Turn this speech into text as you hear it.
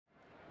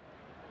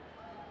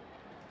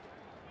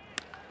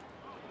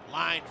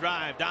Line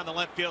drive down the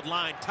left field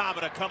line.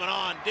 Tabata coming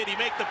on. Did he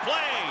make the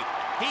play?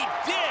 He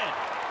did.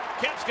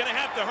 Kemp's going to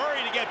have to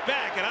hurry to get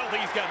back, and I don't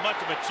think he's got much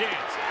of a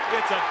chance.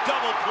 It's a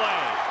double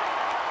play.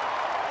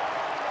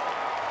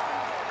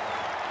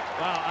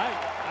 Wow,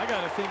 I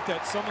got to think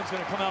that someone's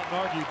going to come out and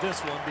argue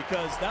this one,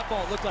 because that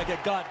ball looked like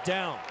it got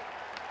down.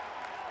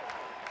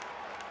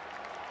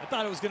 I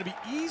thought it was going to be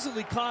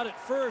easily caught at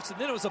first, and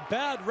then it was a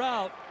bad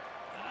route.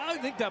 I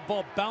think that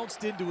ball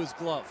bounced into his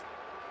glove.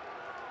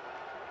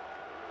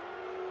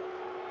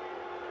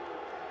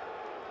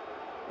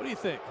 What do you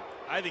think?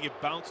 I think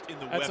it bounced in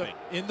the webbing.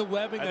 In the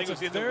webbing? I think it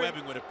was in the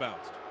webbing when it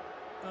bounced.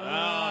 No,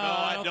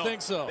 I don't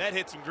think so. That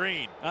hit some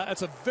green.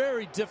 That's a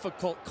very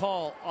difficult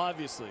call,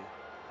 obviously.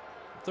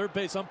 Third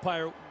base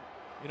umpire,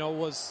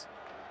 was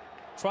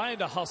trying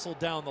to hustle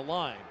down the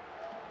line.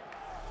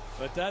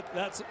 But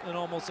that's an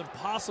almost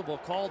impossible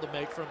call to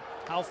make from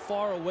how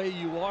far away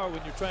you are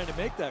when you're trying to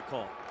make that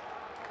call.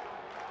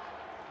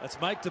 That's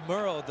Mike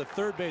DeMuro, the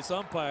third base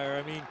umpire.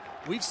 I mean,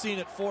 we've seen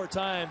it 4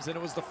 times, and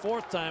it was the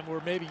 4th time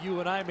where maybe you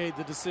and I made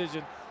the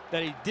decision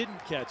that he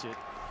didn't catch it.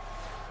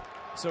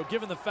 So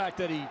given the fact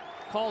that he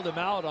called him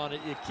out on it,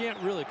 you can't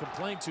really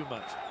complain too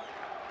much.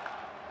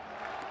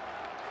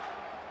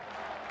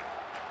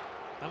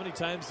 How many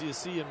times do you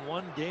see in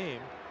one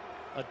game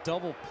a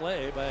double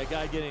play by a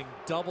guy getting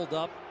doubled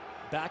up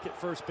back at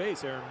first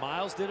base? Aaron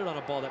Miles did it on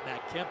a ball that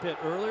Matt Kemp hit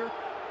earlier,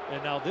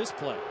 and now this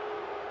play.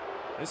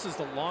 This is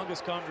the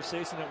longest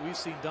conversation that we've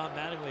seen Don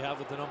Mattingly have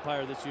with an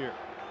umpire this year.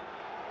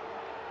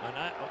 And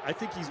I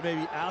think he's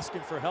maybe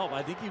asking for help.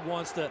 I think he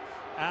wants to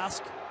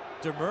ask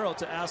DeMuro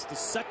to ask the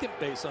second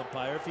base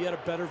umpire if he had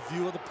a better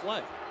view of the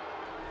play.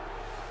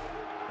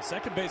 The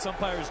second base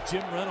umpire is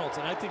Jim Reynolds,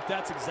 and I think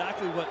that's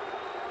exactly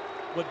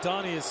what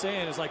Donnie is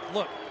saying is like,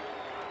 look,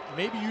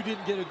 maybe you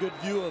didn't get a good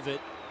view of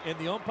it, and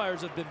the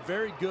umpires have been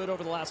very good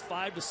over the last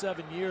 5 to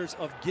 7 years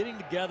of getting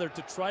together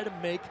to try to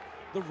make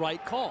the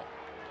right call.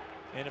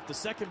 And if the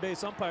second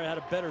base umpire had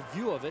a better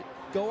view of it,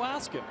 go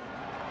ask him.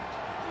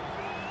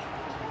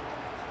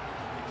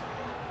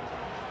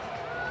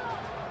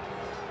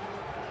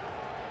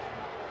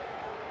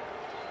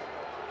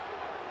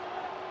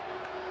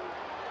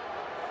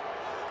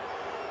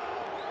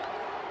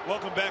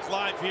 Welcome back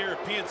live here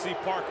at PNC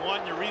Park. Juan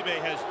Uribe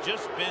has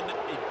just been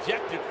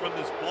ejected from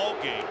this ball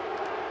game.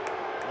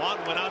 Juan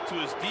went out to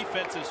his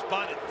defensive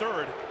spot at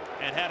third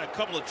and had a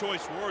couple of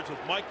choice words with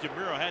Mike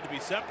DeMuro. Had to be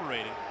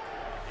separating,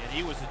 and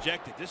he was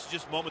ejected. This is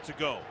just moments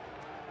ago.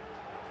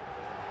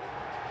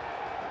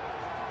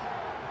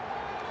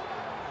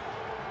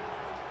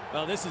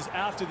 Well, this is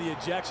after the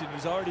ejection.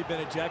 He's already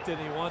been ejected,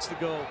 and he wants to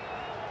go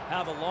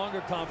have a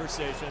longer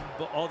conversation,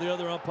 but all the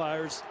other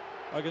umpires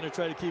are going to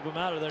try to keep him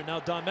out of there. Now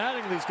Don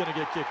Mattingly's going to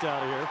get kicked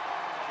out of here.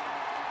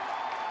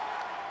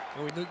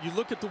 And you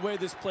look at the way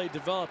this play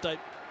developed, I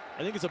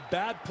think it's a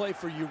bad play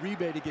for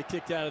Uribe to get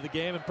kicked out of the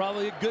game, and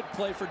probably a good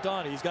play for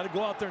Donnie. He's got to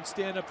go out there and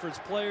stand up for his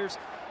players.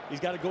 He's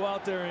got to go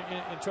out there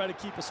and try to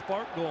keep a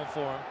spark going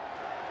for him.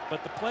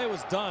 But the play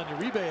was done.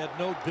 Uribe had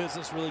no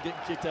business really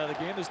getting kicked out of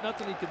the game. There's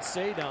nothing he can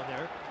say down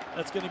there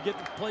that's going to get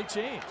the play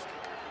changed.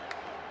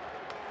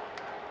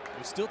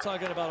 We're still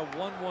talking about a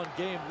 1-1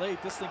 game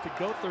late. This thing could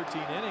go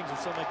 13 innings or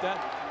something like that.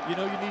 You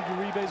need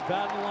Uribe's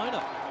bat in the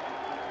lineup.